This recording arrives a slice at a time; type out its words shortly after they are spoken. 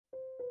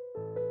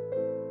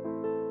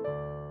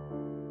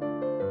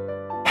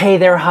Hey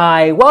there,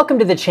 hi, welcome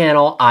to the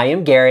channel. I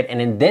am Garrett,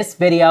 and in this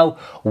video,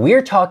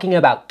 we're talking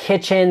about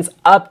kitchens,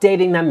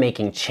 updating them,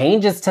 making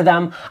changes to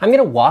them. I'm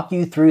gonna walk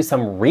you through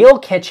some real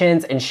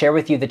kitchens and share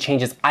with you the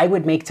changes I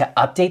would make to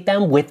update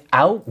them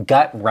without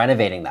gut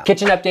renovating them.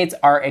 Kitchen updates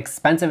are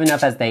expensive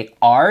enough as they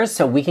are,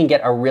 so we can get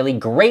a really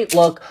great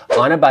look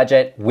on a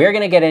budget. We're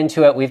gonna get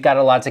into it. We've got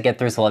a lot to get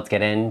through, so let's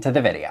get into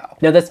the video.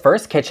 Now, this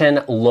first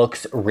kitchen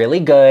looks really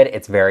good.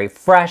 It's very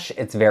fresh,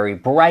 it's very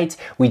bright.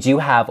 We do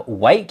have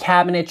white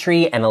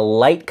cabinetry and a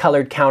light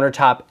colored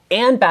countertop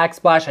and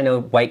backsplash. I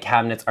know white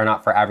cabinets are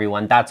not for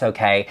everyone, that's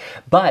okay.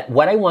 But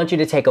what I want you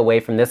to take away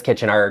from this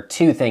kitchen are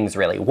two things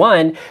really.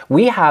 One,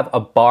 we have a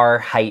bar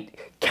height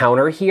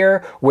counter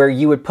here where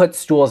you would put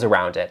stools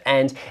around it.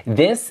 And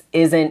this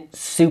isn't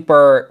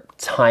super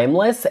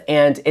timeless,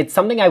 and it's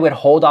something I would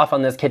hold off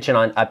on this kitchen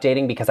on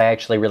updating because I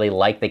actually really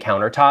like the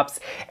countertops,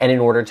 and in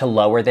order to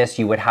lower this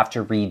you would have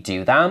to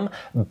redo them.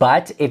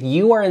 But if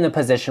you are in the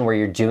position where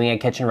you're doing a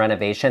kitchen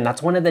renovation,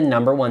 that's one of the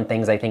 #1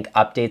 things I think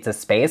updates a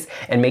space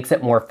and makes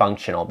it more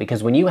functional,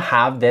 because when you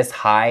have this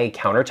high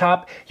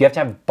countertop you have to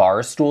have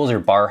bar stools or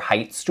bar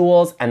height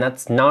stools, and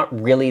that's not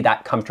really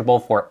that comfortable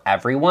for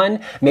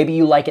everyone. Maybe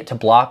you like it to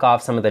block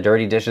off some of the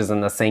dirty dishes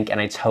in the sink, and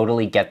I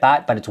totally get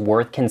that, but it's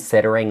worth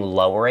considering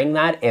lowering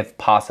that if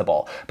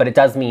possible. But it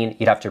does mean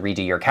you'd have to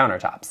redo your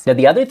countertops. Now,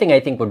 the other thing I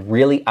think would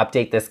really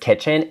update this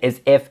kitchen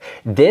is if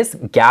this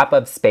gap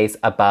of space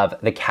above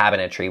the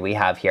cabinetry we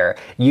have here,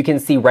 you can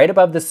see right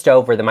above the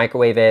stove where the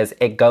microwave is,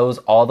 it goes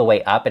all the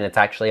way up and it's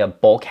actually a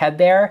bulkhead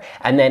there,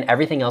 and then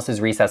everything else is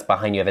recessed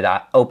behind you. You have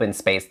that open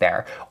space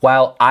there.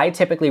 While I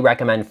typically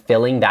recommend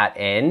filling that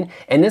in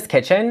this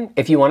kitchen,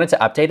 if you wanted to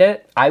update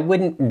it, I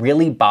wouldn't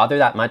really bother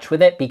that much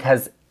with it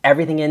because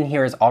everything in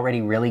here is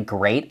already really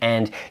great,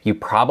 and you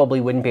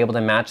probably wouldn't be able to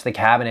match the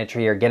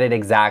cabinetry or get it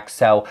exact,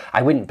 so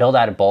I wouldn't build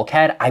out a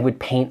bulkhead. I would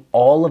paint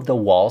all of the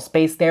wall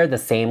space there the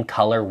same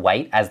color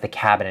white as the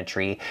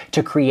cabinetry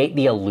to create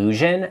the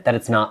illusion that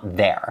it's not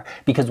there.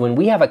 Because when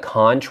we have a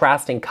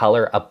contrasting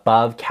color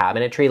above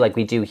cabinetry like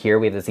we do here,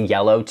 we have this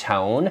yellow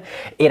tone,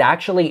 it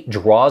actually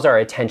draws our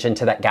attention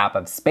to that gap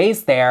of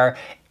space there,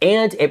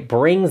 and it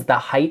brings the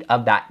height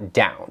of that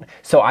down.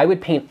 So I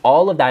would paint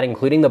all of that,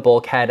 including the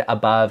bulkhead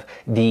above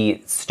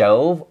the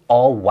stove,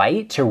 all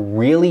white to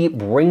really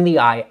bring the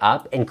eye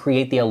up and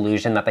create the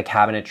illusion that the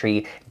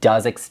cabinetry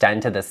does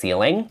extend to the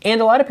ceiling. And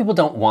a lot of people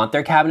don't want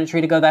their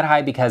cabinetry to go that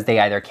high because they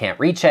either can't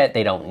reach it,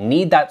 they don't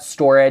need that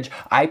storage.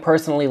 I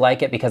personally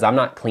like it because I'm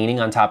not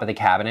cleaning on top of the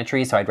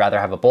cabinetry, so I'd rather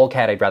have a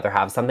bulkhead, I'd rather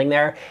have something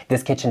there.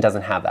 This kitchen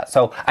doesn't have that.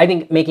 So I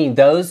think making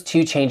those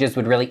two changes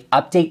would really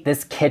update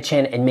this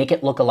kitchen and make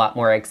it look a lot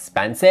more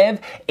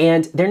expensive,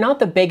 and they're not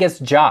the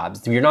biggest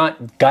jobs. You're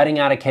not gutting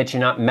out a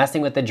kitchen, not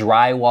messing with the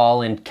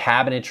drywall and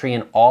cabinetry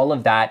and all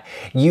of that.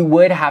 You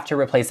would have to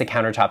replace the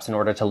countertops in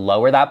order to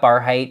lower that bar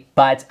height,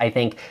 but I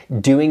think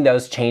doing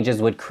those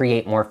changes would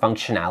create more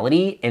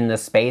functionality in the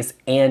space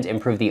and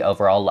improve the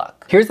overall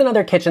look. Here's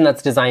another kitchen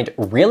that's designed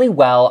really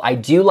well. I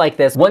do like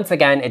this. Once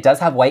again, it does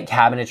have white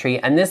cabinetry,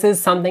 and this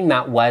is something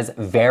that was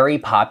very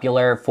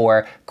popular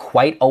for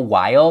quite a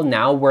while.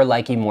 Now we're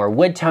liking more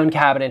wood tone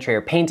cabinetry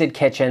or painted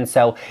kitchens,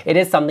 so it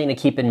is something to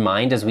keep in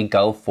mind as we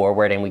go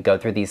forward and we go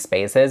through these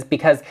spaces,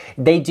 because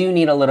they do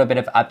need a little bit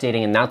of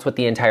updating, and that's what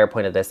the entire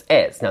point of this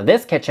is. Now,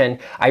 this kitchen,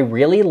 I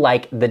really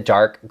like the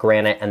dark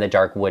granite and the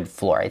dark wood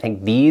floor. I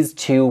think these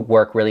two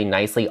work really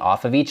nicely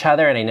off of each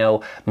other, and I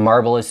know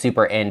marble is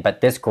super in,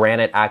 but this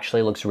granite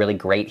actually looks really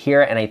great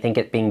here, and I think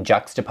it being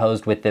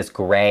juxtaposed with this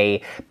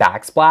gray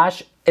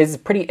backsplash is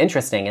pretty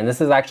interesting. And this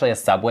is actually a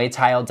subway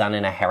tile done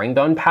in a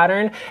herringbone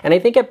pattern, and I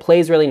think it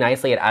plays really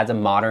nicely. It adds a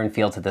modern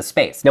feel to the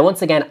space. Now,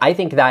 once again, I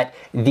think that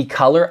the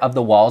color of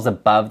the walls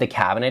above the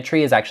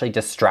cabinetry is actually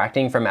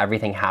distracting from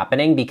everything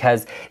happening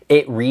because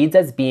it reads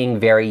as being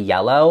very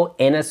yellow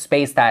in a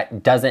space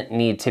that doesn't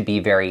need to be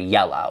very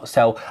yellow.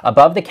 So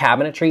above the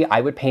cabinetry,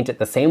 I would paint it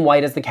the same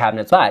white as the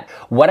cabinets, but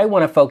what I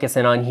want to focus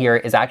in on here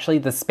is actually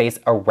the space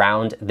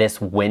around this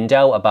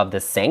window above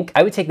the sink.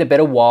 I would take the bit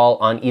of wall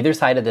on either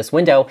side of this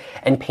window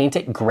and paint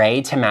it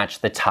gray to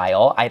match the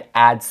tile. I'd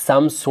add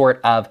some sort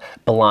of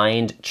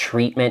blind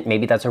treatment.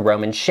 Maybe that's a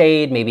Roman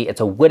shade, maybe it's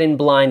a wooden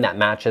blind that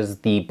matches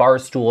the bar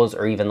stools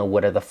or even the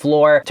wood of the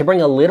floor to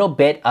bring a little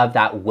bit of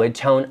that wood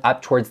tone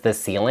up towards the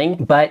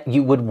ceiling. But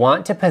you would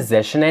want to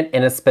position it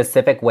in a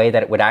specific way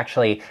that it would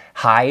actually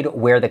hide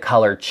where the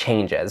color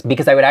changes,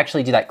 because I would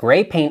actually do that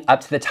gray paint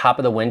up to the top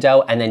of the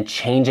window and then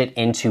change it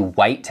into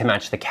white to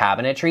match the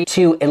cabinetry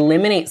to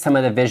eliminate some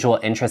of the visual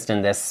interest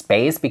in this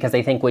space, because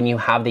I think when you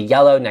have the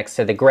yellow next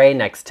to the gray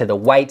next to the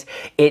white,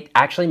 it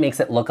actually makes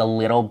it look a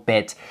little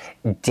bit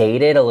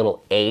dated, a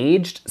little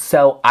aged.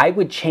 So I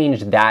would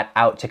change that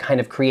out to kind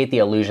of create the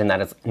illusion that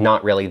it's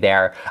not really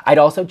there. I'd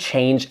also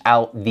change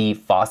out the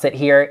faucet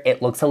here.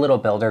 It looks a little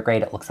builder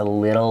grade. It looks a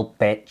little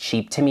bit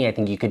cheap to me. I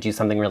think you could do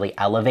something really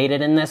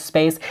elevated in this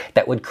space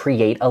that would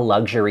create a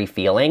luxury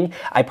feeling.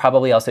 I'd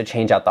probably also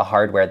change out the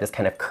hardware. This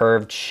kind of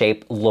curved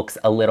shape looks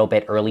a little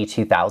bit early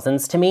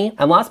 2000s to me.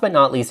 And last but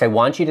not least, I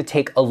want you to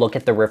take a look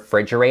at the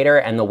refrigerator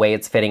and the way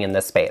it's fitting in in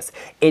this space.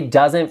 It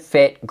doesn't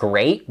fit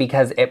great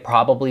because it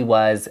probably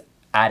was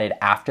added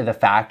after the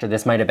fact, or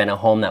this might have been a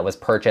home that was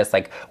purchased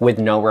like with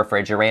no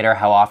refrigerator.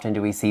 How often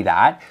do we see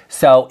that?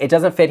 So it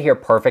doesn't fit here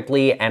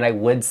perfectly, and I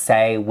would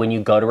say when you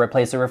go to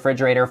replace a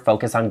refrigerator,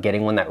 focus on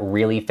getting one that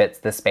really fits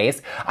the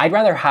space. I'd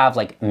rather have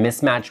like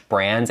mismatched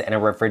brands and a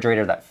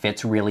refrigerator that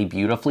fits really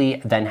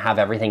beautifully than have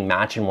everything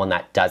match and one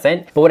that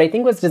doesn't. But what I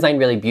think was designed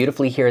really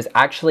beautifully here is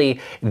actually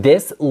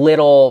this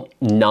little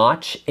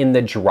notch in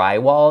the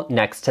drywall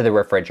next to the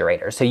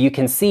refrigerator. So you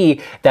can see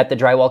that the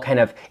drywall kind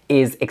of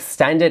is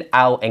extended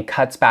out and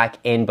cuts back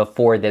in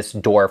before this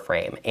door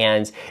frame.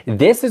 And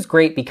this is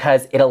great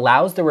because it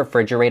allows the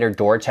refrigerator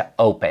door to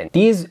open.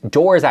 These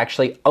doors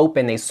actually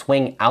open, they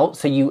swing out,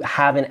 so you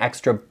have an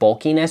extra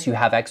bulkiness, you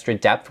have extra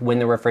depth when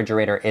the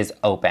refrigerator is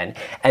open.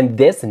 And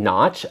this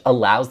notch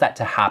allows that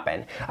to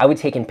happen. I would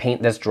take and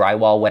paint this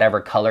drywall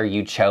whatever color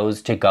you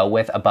chose to go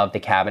with above the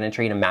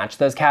cabinetry to match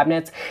those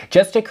cabinets,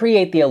 just to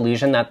create the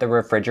illusion that the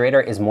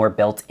refrigerator is more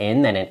built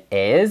in than it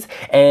is.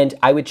 And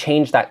I would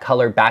change that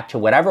color back to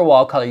whatever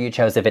wall color you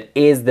chose if it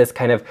is this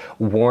kind of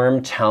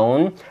warm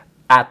tone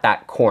at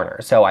that corner.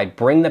 So I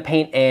bring the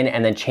paint in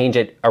and then change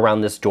it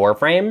around this door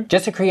frame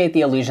just to create the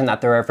illusion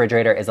that the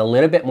refrigerator is a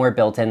little bit more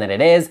built in than it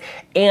is,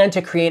 and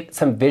to create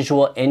some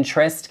visual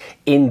interest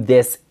in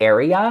this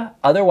area.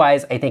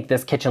 Otherwise, I think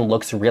this kitchen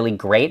looks really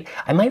great.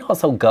 I might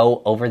also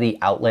go over the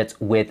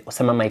outlets with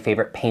some of my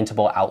favorite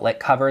paintable outlet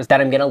covers that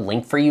I'm gonna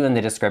link for you in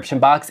the description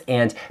box,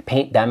 and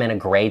paint them in a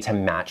gray to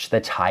match the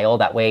tile.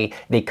 That way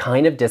they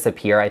kind of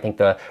disappear. I think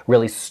the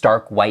really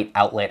stark white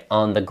outlet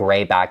on the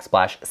gray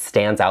backsplash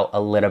stands out a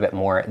little bit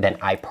more than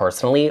I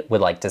personally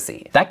would like to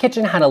see. That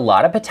kitchen had a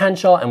lot of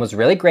potential and was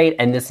really great,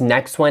 and this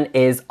next one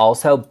is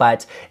also,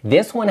 but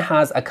this one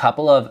has a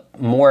couple of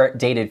more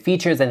dated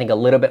features. I think a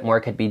little bit more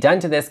could be done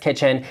to this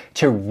kitchen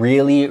to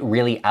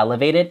really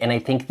elevate it, and I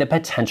think the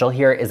potential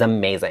here is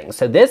amazing.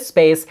 So this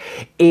space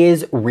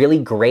is really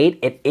great.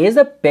 It is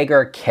a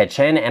bigger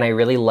kitchen, and I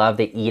really love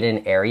the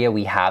eat-in area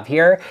we have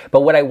here,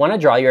 but what I want to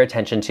draw your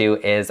attention to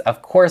is,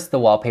 of course, the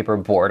wallpaper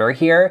border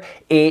here.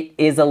 It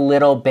is a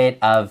little bit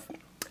of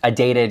a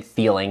dated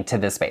feeling to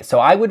this space. So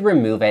I would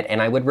remove it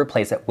and I would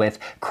replace it with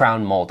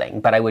crown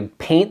molding, but I would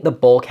paint the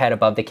bulkhead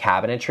above the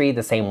cabinetry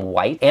the same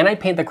white, and I'd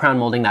paint the crown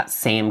molding that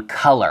same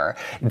color.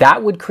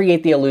 That would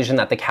create the illusion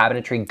that the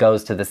cabinetry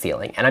goes to the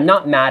ceiling. And I'm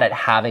not mad at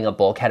having a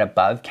bulkhead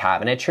above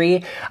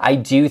cabinetry. I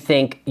do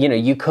think, you know,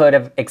 you could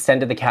have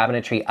extended the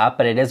cabinetry up,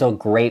 but it is a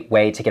great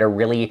way to get a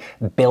really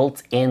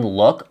built-in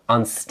look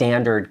on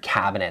standard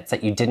cabinets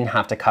that you didn't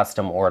have to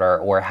custom order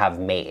or have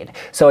made.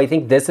 So I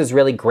think this is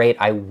really great.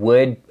 I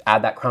would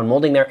add that crown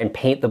molding there and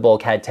paint the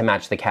bulkhead to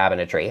match the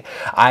cabinetry.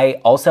 I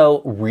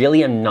also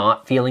really am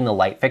not feeling the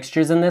light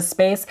fixtures in this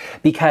space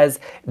because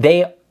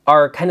they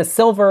are kind of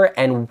silver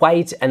and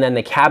white, and then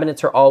the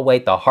cabinets are all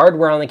white. The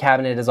hardware on the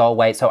cabinet is all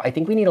white. So I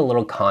think we need a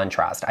little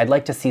contrast. I'd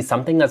like to see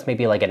something that's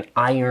maybe like an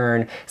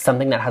iron,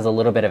 something that has a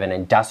little bit of an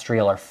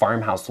industrial or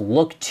farmhouse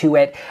look to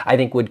it. I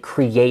think would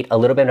create a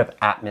little bit of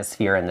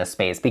atmosphere in this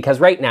space, because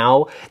right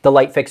now the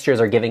light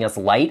fixtures are giving us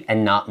light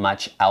and not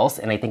much else.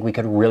 And I think we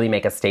could really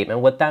make a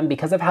statement with them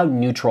because of how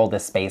neutral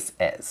this space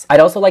is. I'd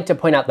also like to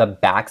point out the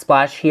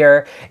backsplash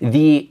here.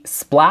 The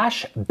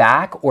splash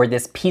back, or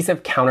this piece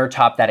of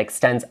countertop that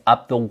extends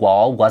up the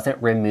wall,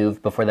 wasn't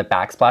removed before the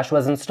backsplash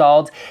was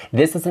installed.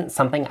 This isn't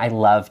something I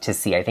love to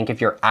see. I think if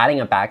you're adding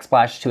a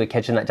backsplash to a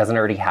kitchen that doesn't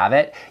already have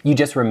it, you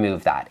just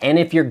remove that. And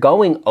if you're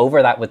going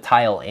over that with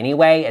tile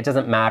anyway, it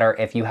doesn't matter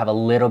if you have a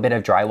little bit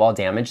of drywall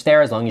damage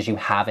there, as long as you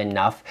have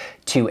enough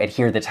to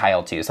adhere the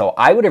tile to. So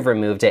I would have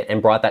removed it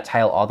and brought that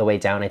tile all the way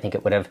down. I think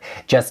it would have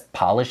just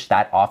polished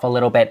that off a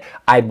little bit.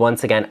 I'd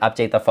once again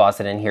update the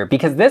faucet in here,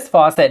 because this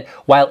faucet,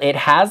 while it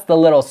has the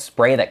little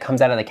spray that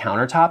comes out of the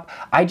countertop,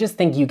 I just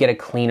think you get a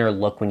cleaner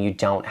look when you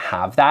don't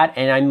have that.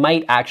 And I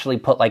might actually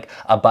put like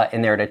a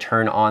button there to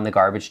turn on the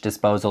garbage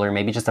disposal, or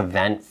maybe just a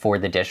vent for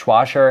the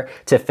dishwasher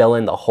to fill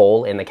in the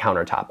hole in the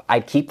countertop.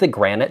 I'd keep the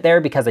granite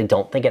there because I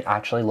don't think it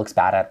actually looks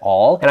bad at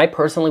all. And I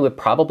personally would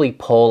probably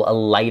pull a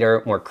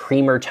lighter, more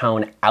creamer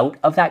tone out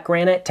of that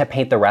granite to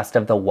paint the rest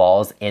of the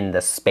walls in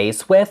the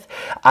space with.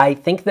 I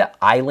think the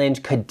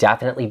island could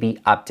definitely be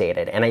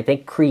updated, and I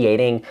think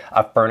creating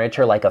a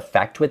furniture-like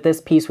effect with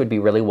this piece would be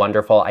really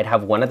wonderful. I'd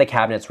have one of the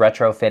cabinets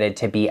retrofitted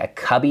to be a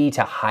cubby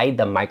to hide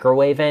the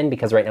microwave in,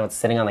 because right now it's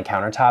sitting on the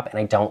countertop and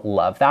I don't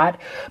love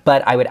that.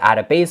 But I would add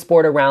a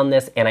baseboard around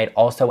this, and I'd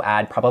also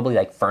add probably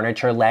like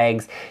furniture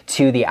legs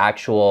to the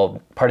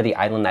actual part of the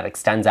island that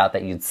extends out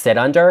that you'd sit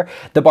under.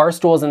 The bar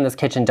stools in this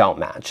kitchen don't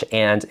match,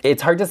 and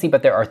it's hard to see,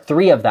 but there are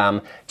 3 of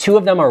them. 2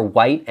 of them are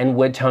white and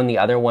wood tone. The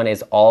other one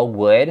is all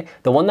wood.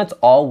 The one that's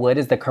all wood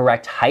is the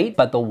correct height,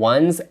 but the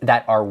ones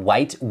that are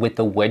white with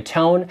the wood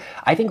tone,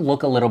 I think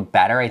look a little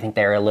better. I think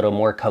they're a little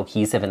more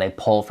cohesive and they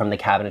pull from the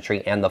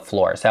cabinetry and the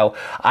floor. So So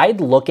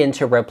I'd look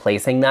into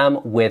replacing them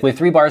with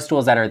 3-bar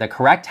stools that are the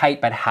correct height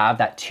but have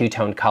that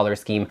two-tone color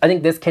scheme. I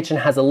think this kitchen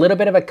has a little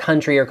bit of a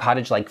country or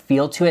cottage-like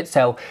feel to it,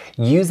 so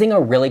using a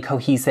really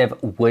cohesive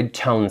wood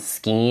tone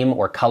scheme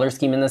or color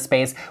scheme in the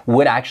space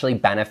would actually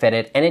benefit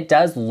it, and it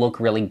does look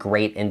really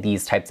great in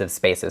these types of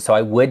spaces. So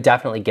I would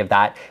definitely give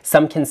that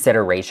some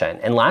consideration.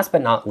 And last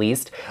but not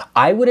least,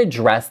 I would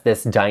address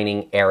this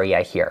dining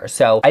area here.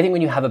 So I think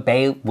when you have a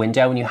bay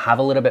window and you have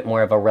a little bit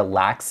more of a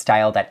relaxed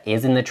style that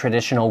is in the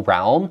traditional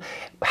realm,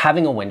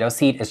 having a window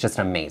seat is just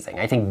amazing.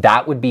 I think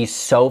that would be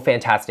so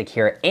fantastic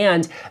here.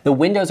 And the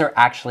windows are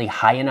actually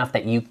high enough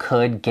that you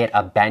could get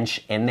a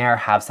bench in there,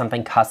 have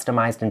something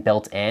customized and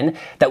built in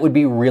that would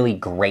be really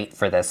great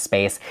for this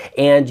space.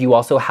 And you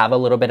also have a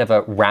little bit of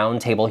a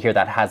round table here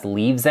that has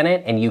leaves in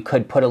it, and you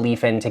could put a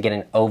leaf in to get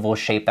an oval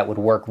shape that would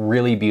work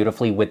really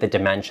beautifully with the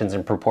dimensions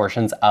and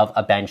proportions of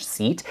a bench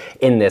seat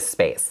in this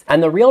space.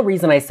 And the real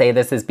reason I say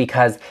this is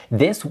because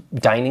this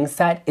dining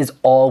set is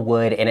all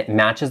wood and it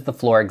matches the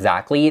floor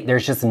exactly.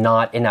 There's just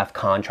not enough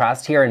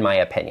contrast here in my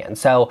opinion.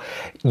 So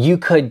you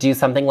could do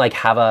something like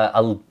have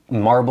a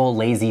marble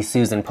Lazy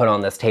Susan put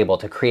on this table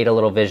to create a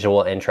little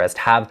visual interest,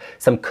 have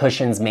some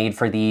cushions made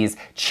for these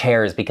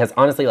chairs, because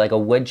honestly, like a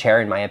wood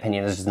chair in my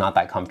opinion is just not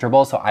that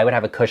comfortable. So I would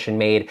have a cushion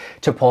made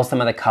to pull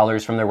some of the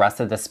colors from the rest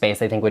of the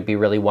space. I think would be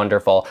really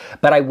wonderful,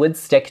 but I would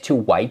stick to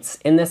whites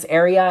in this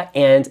area,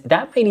 and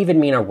that might even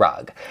mean a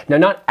rug. Now,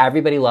 not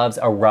everybody loves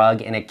a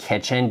rug in a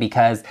kitchen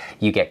because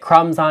you get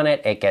crumbs on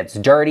it, it gets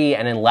dirty,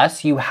 and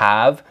unless you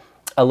have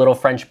a little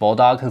French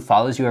bulldog who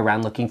follows you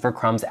around looking for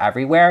crumbs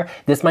everywhere,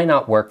 this might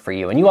not work for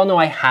you. And you all know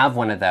I have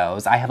one of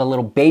those. I have a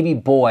little baby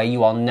boy,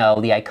 you all know,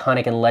 the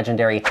iconic and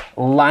legendary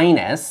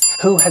Linus,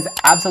 who has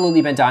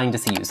absolutely been dying to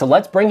see you. So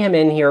let's bring him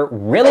in here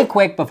really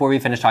quick before we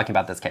finish talking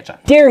about this kitchen.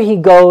 There he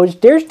goes.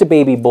 There's the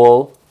baby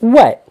bull.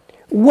 What?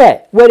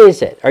 What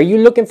is it? Are you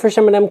looking for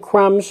some of them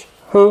crumbs?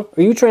 Huh?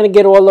 Are you trying to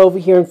get all over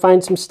here and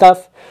find some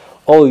stuff?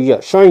 Oh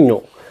yes, I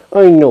know.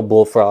 I know,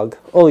 Bullfrog.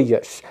 Oh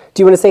yes.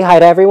 Do you want to say hi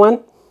to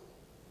everyone?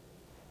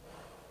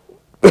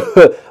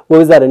 What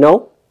was that, a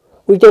no?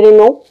 Was that a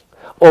no?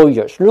 Oh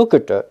yes, look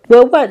at that.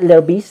 Well, what,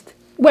 little beast?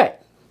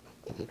 What?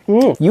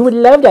 You would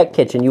love that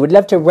kitchen. You would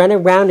love to run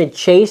around and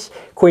chase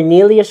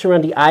Cornelius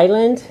around the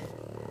island.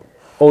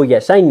 Oh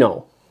yes, I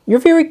know. You're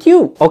very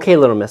cute. Okay,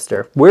 little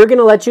mister, we're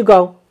gonna let you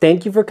go.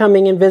 Thank you for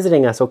coming and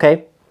visiting us,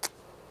 okay?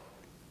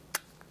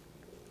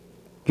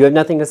 You have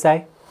nothing to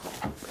say?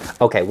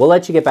 Okay, we'll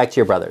let you get back to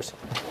your brothers.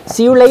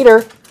 See you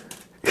later.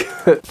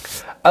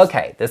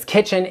 Okay, this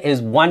kitchen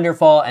is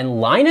wonderful,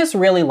 and Linus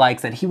really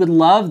likes it. He would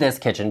love this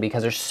kitchen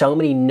because there's so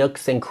many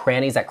nooks and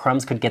crannies that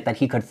crumbs could get that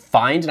he could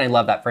find, and I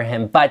love that for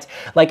him. But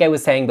like I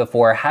was saying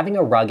before, having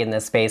a rug in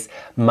this space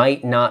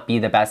might not be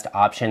the best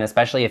option,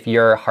 especially if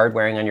you're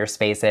hardwaring on your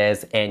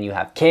spaces and you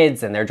have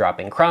kids and they're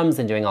dropping crumbs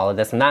and doing all of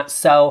this and that.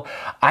 So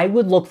I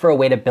would look for a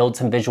way to build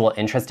some visual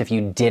interest if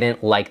you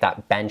didn't like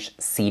that bench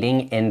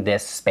seating in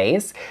this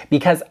space,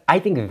 because I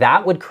think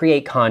that would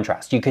create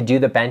contrast. You could do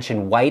the bench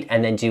in white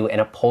and then do an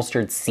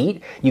upholstered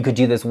seat. You could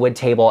do this wood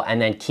table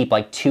and then keep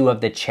like 2 of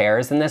the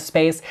chairs in this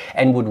space,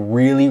 and would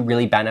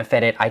really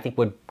benefit it. I think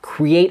would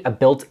create a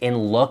built-in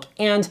look,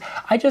 and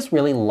I just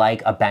really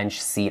like a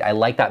bench seat. I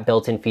like that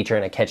built-in feature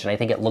in a kitchen. I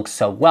think it looks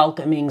so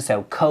welcoming,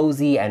 so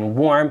cozy and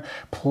warm.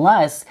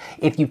 Plus,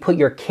 if you put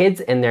your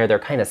kids in there, they're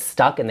kind of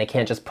stuck and they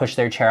can't just push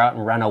their chair out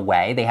and run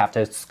away. They have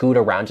to scoot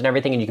around and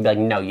everything, and you can be like,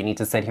 no, you need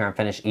to sit here and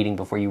finish eating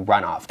before you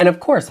run off. And of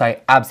course,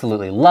 I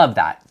absolutely love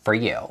that for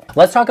you.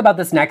 Let's talk about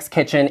this next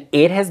kitchen.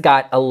 It has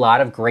got a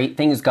lot of great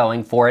things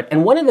going for it,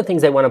 and one of the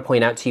things I want to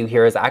point out to you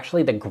here is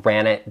actually the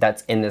granite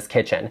that's in this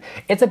kitchen.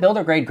 It's a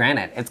builder grade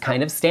granite. It's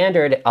kind of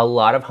standard. A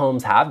lot of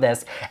homes have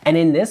this, and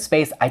in this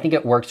space, I think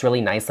it works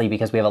really nicely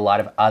because we have a lot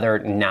of other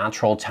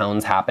natural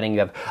tones happening. You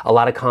have a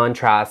lot of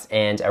contrast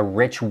and a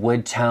rich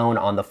wood tone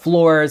on the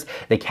floors.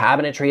 The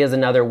cabinetry is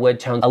another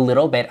wood tone, a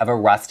little bit of a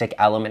rustic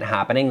element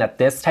happening that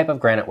this type of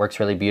granite works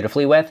really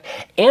beautifully with.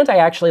 And I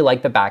actually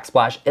like the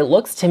backsplash. It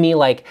looks to me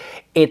like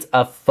it's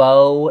a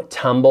faux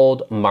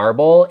tumbled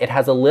marble. It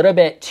has a little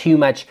bit too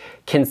much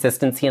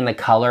consistency in the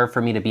color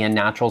for me to be a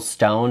natural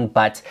stone,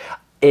 but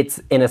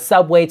it's in a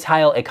subway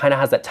tile. It kind of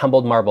has that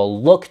tumbled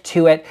marble look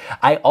to it.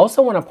 I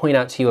also want to point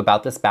out to you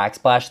about this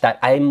backsplash that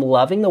I'm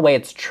loving the way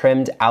it's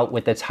trimmed out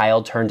with the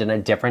tile turned in a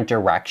different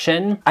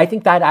direction. I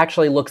think that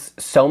actually looks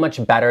so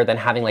much better than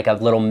having like a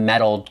little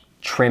metal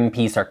trim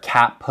piece or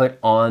cap put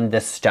on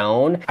the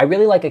stone. I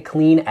really like a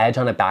clean edge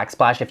on a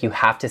backsplash if you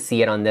have to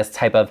see it on this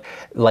type of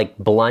like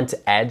blunt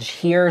edge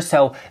here.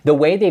 So the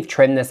way they've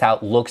trimmed this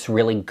out looks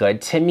really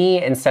good to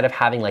me, instead of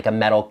having like a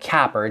metal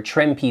cap or a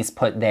trim piece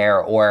put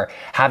there or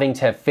having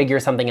to figure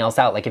something else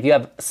out. Like if you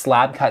have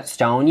slab cut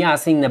stone, yeah,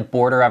 seeing the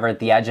border over at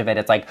the edge of it,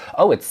 it's like,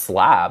 oh, it's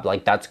slab,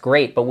 like that's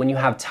great. But when you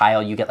have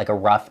tile, you get like a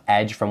rough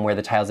edge from where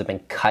the tiles have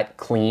been cut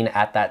clean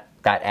at that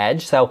that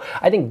edge. So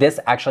I think this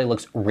actually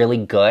looks really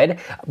good.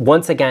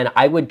 Once again,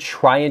 I would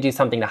try and do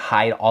something to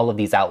hide all of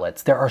these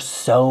outlets. There are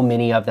so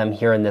many of them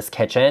here in this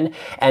kitchen,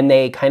 and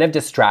they kind of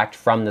distract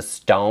from the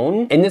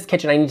stone. In this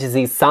kitchen, I need to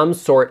see some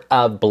sort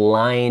of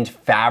blind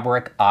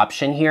fabric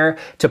option here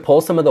to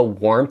pull some of the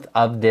warmth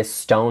of this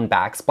stone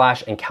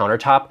backsplash and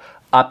countertop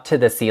up to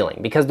the ceiling,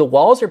 because the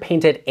walls are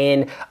painted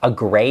in a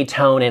gray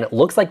tone and it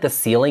looks like the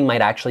ceiling might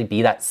actually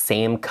be that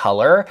same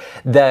color.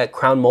 The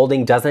crown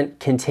molding doesn't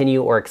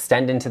continue or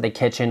extend into the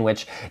kitchen,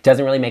 which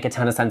doesn't really make a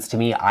ton of sense to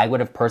me. I would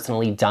have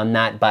personally done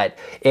that, but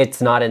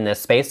it's not in this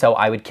space, so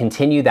I would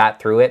continue that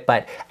through it.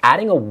 But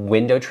adding a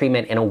window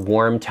treatment in a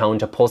warm tone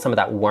to pull some of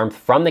that warmth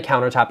from the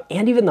countertop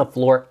and even the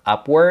floor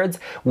upwards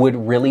would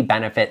really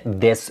benefit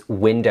this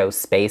window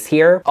space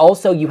here.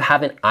 Also, you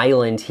have an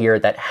island here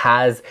that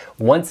has,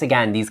 once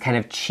again, these kind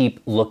of cheap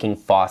looking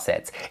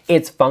faucets.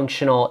 It's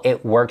functional,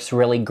 it works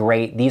really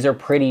great. These are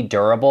pretty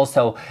durable,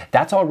 so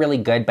that's all really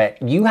good, but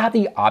you have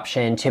the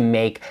option to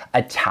make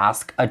a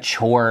task, a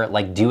chore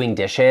like doing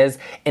dishes,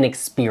 an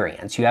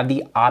experience. You have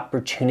the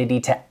opportunity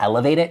to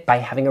elevate it by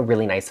having a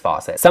really nice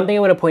faucet. Something I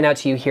want to point out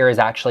to you here is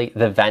actually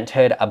the vent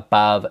hood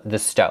above the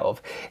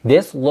stove.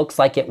 This looks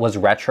like it was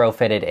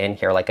retrofitted in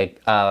here, like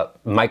a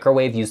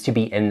microwave used to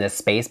be in this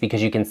space,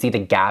 because you can see the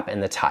gap in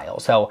the tile.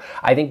 So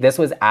I think this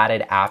was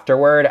added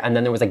afterward, and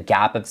then there was a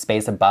gap of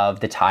space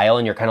above the tile,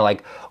 and you're kind of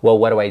like, well,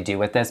 what do I do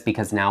with this?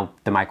 Because now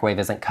the microwave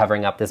isn't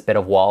covering up this bit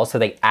of wall. So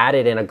they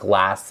added in a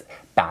glass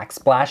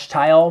backsplash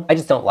tile. I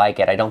just don't like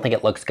it. I don't think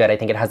it looks good. I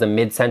think it has a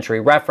mid-century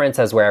reference,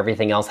 as where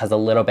everything else has a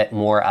little bit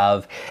more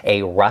of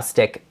a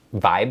rustic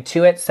vibe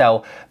to it.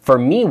 So for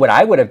me, what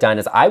I would have done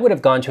is I would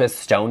have gone to a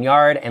stone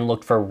yard and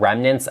looked for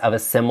remnants of a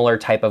similar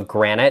type of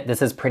granite.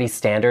 This is pretty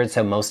standard,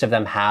 so most of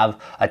them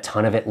have a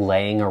ton of it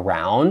laying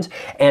around.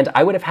 And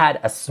I would have had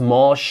a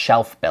small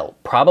shelf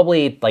built,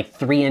 probably like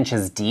 3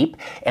 inches deep.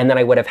 And then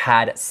I would have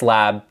had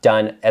slab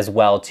done as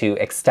well to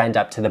extend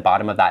up to the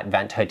bottom of that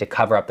vent hood to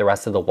cover up the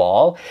rest of the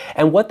wall.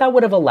 And what that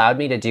would have allowed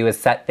me to do is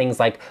set things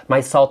like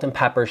my salt and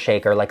pepper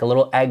shaker, like a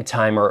little egg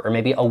timer, or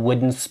maybe a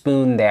wooden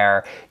spoon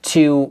there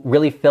to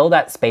really fill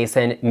that space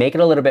in, make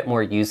it a little bit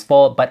more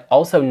useful, but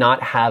also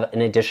not have an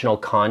additional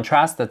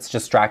contrast that's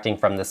distracting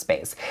from the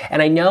space.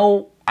 And I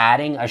know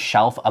adding a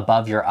shelf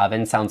above your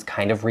oven sounds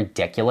kind of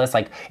ridiculous.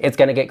 Like, it's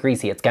gonna get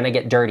greasy, it's gonna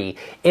get dirty.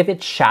 If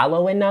it's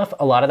shallow enough,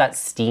 a lot of that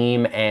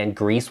steam and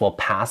grease will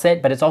pass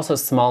it, but it's also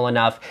small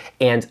enough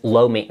and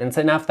low maintenance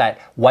enough that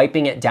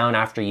wiping it down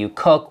after you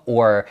cook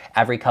or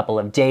every couple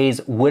of days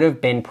would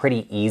have been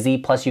pretty easy.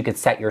 Plus, you could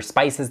set your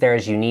spices there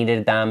as you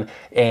needed them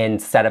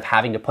instead of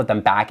having to put them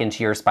back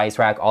into your spice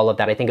rack, all of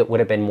that. I think it would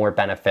have been more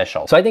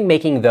beneficial. So I think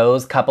making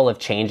those couple of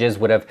changes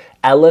would have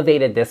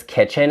elevated this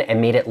kitchen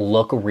and made it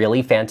look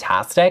really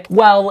fantastic.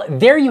 Well,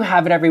 there you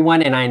have it,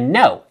 everyone, and I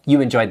know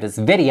you enjoyed this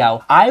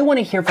video. I want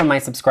to hear from my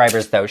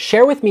subscribers though.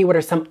 Share with me what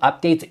are some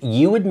updates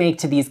you would make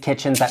to these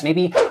kitchens that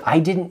maybe I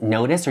didn't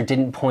notice or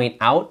didn't point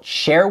out.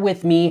 Share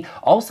with me.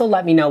 Also,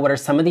 let me know what are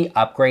some of the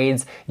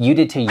upgrades you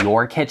did to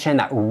your kitchen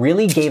that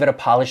really gave it a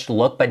polished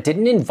look but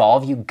didn't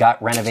involve you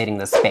gut renovating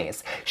the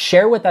space.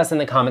 Share with us in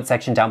the comment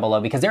section down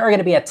below, because there are going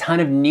to be a ton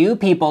of new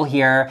people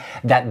here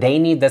that they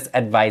need this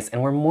advice,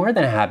 and we're more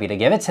than happy to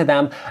give it to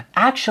them.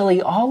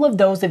 Actually, all of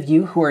those of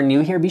you who are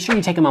new here, be sure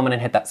you take a moment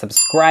and hit that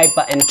subscribe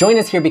button. Join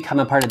us here, become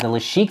a part of the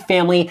LeChic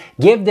family.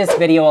 Give this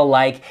video a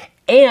like.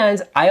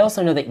 And I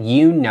also know that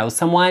you know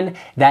someone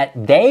that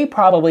they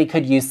probably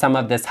could use some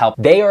of this help.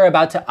 They are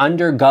about to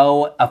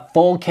undergo a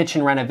full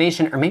kitchen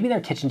renovation, or maybe their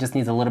kitchen just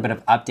needs a little bit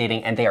of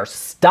updating and they are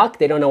stuck.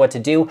 They don't know what to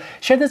do.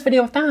 Share this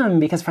video with them,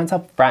 because friends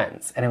help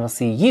friends. And I will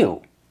see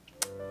you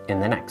in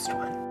the next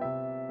one.